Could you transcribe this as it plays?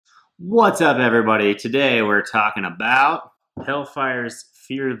What's up, everybody? Today we're talking about Hellfire's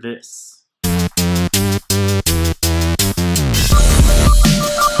Fear This.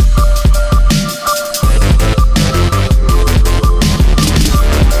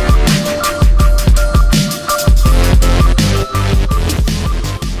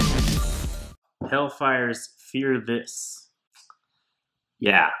 Hellfire's Fear This.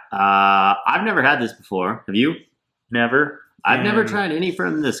 Yeah. I've never had this before. Have you? Never. I've never tried any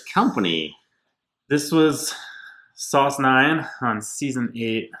from this company. This was Sauce 9 on Season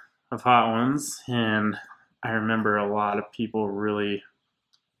 8 of Hot Ones, and I remember a lot of people really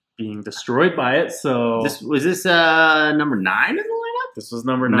being destroyed by it, so... Was this number 9 in the lineup? This was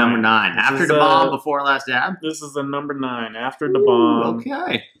number 9. Number 9. After the bomb, before last dab? This is the number 9, after the bomb.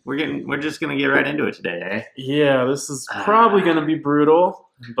 Okay. We're just going to get right into it today, eh? Yeah, this is probably going to be brutal,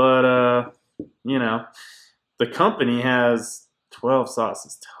 but, you know... The company has 12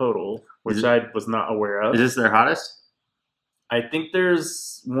 sauces total, which I was not aware of. Is this their hottest? I think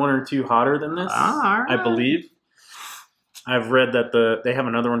there's one or two hotter than this, all right. I believe. I've read that they have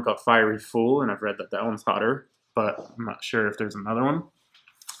another one called Fiery Fool, and I've read that one's hotter, but I'm not sure if there's another one.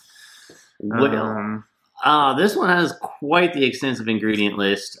 Well, this one has quite the extensive ingredient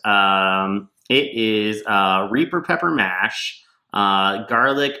list. It is Reaper pepper mash,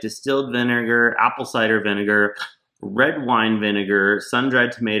 garlic, distilled vinegar, apple cider vinegar, red wine vinegar,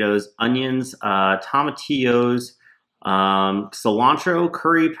 sun-dried tomatoes, onions, tomatillos, cilantro,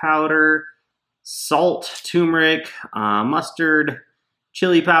 curry powder, salt, turmeric, mustard,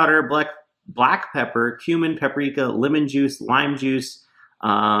 chili powder, black pepper, cumin, paprika, lemon juice, lime juice,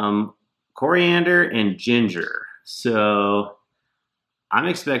 coriander, and ginger. So I'm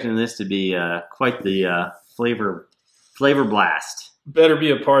expecting this to be quite the flavor blast. Better be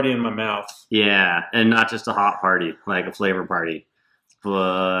a party in my mouth. Yeah, and not just a hot party, like a flavor party.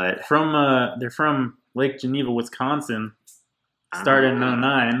 But they're from Lake Geneva, Wisconsin. Started in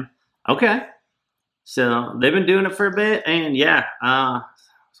 09. Okay. So they've been doing it for a bit, and yeah, so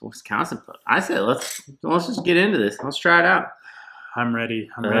Wisconsin. I said let's just get into this. Let's try it out. I'm ready.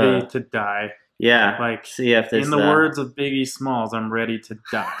 I'm ready to die. Yeah. Like, see if this, in the words of Biggie Smalls, I'm ready to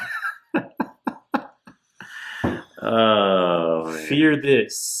die. Oh, man. Fear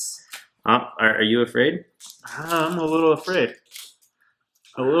this. Are you afraid? I'm a little afraid.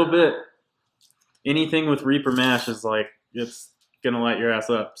 A little bit. Anything with Reaper mash is like, it's going to light your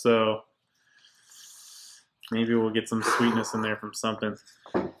ass up. So maybe we'll get some sweetness in there from something.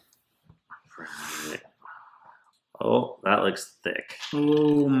 Right. Oh, that looks thick.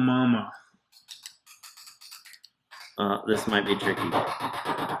 Oh, mama. This might be tricky.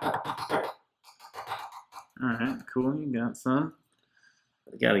 All right, cool. You got some.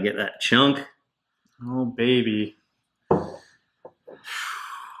 Got to get that chunk. Oh, baby. I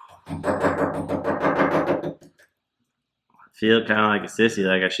feel kind of like a sissy,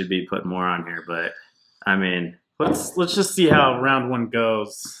 like I should be putting more on here, but I mean, let's just see how round one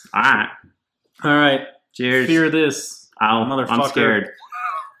goes. All right. All right. Cheers. Fear this. Motherfucker. I'm scared.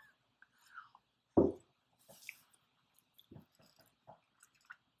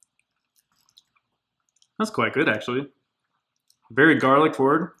 That's quite good, actually. Very garlic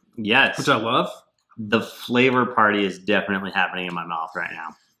forward. Yes. Which I love. The flavor party is definitely happening in my mouth right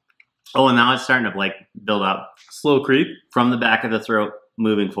now. Oh, and now it's starting to like build up. Slow creep. From the back of the throat,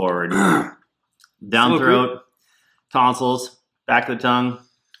 moving forward. Down Slow throat, creep. Tonsils, back of the tongue,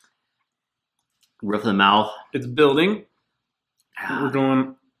 roof of the mouth. It's building. We're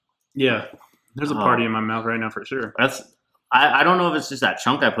going, yeah. There's a party in my mouth right now for sure. I don't know if it's just that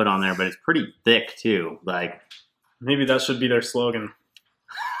chunk I put on there, but it's pretty thick too. Like, maybe that should be their slogan.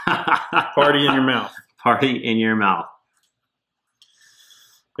 Party in your mouth. Party in your mouth.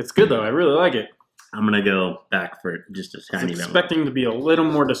 It's good though. I really like it. I'm gonna go back for just a tiny bit. Expecting to be a little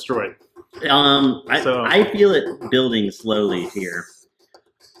more destroyed. I feel it building slowly here.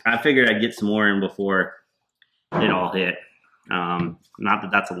 I figured I'd get some more in before it all hit. Not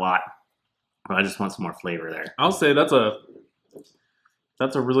that that's a lot, but I just want some more flavor there. I'll say that's a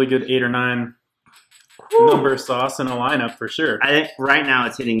really good 8 or 9 number sauce in a lineup for sure. I think right now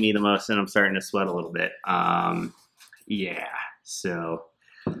it's hitting me the most, and I'm starting to sweat a little bit. Yeah. So.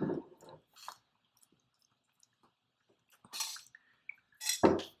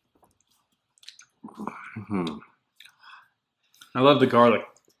 I love the garlic.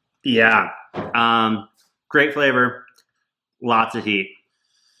 Yeah. Great flavor. Lots of heat.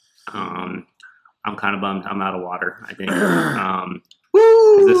 I'm kind of bummed I'm out of water, I think.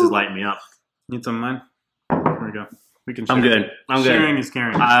 'Cause this is lighting me up. Need some of mine? There we go. We can share. I'm good. I'm good. Sharing is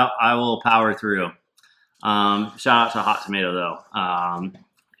caring. I will power through. Shout out to Hot Tomato, though.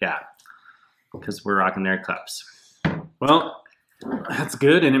 Yeah, because we're rocking their cups. Well, that's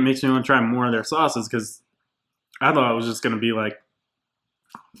good, and it makes me want to try more of their sauces because I thought it was just going to be like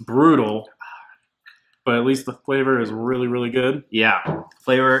brutal, but at least the flavor is really, really good. Yeah,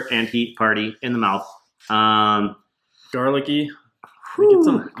 flavor and heat party in the mouth. Garlicky. I get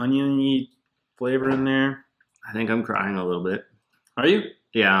some oniony flavor in there. I think I'm crying a little bit. Are you?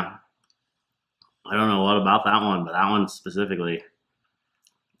 Yeah. I don't know what about that one, but that one specifically.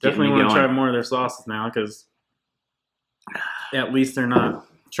 Definitely want to try more of their sauces now because at least they're not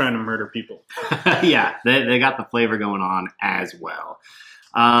trying to murder people. Yeah, they got the flavor going on as well.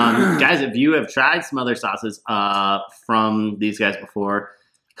 Guys, if you have tried some other sauces from these guys before,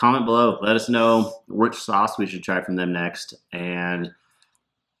 comment below. Let us know which sauce we should try from them next. And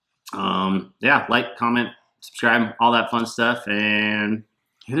yeah, like, comment, subscribe, all that fun stuff. And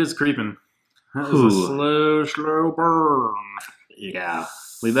it is creeping. That is a slow burn. Yeah.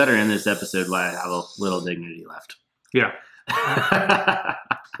 We better end this episode while I have a little dignity left. Yeah.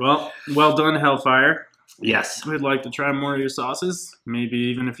 Well done, Hellfire. Yes. We'd like to try more of your sauces. Maybe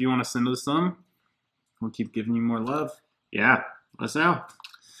even if you want to send us some, we'll keep giving you more love. Yeah. Let us know.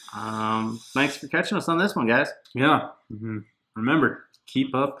 Thanks for catching us on this one, guys. Yeah. Remember,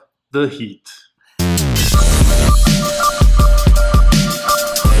 keep up the heat.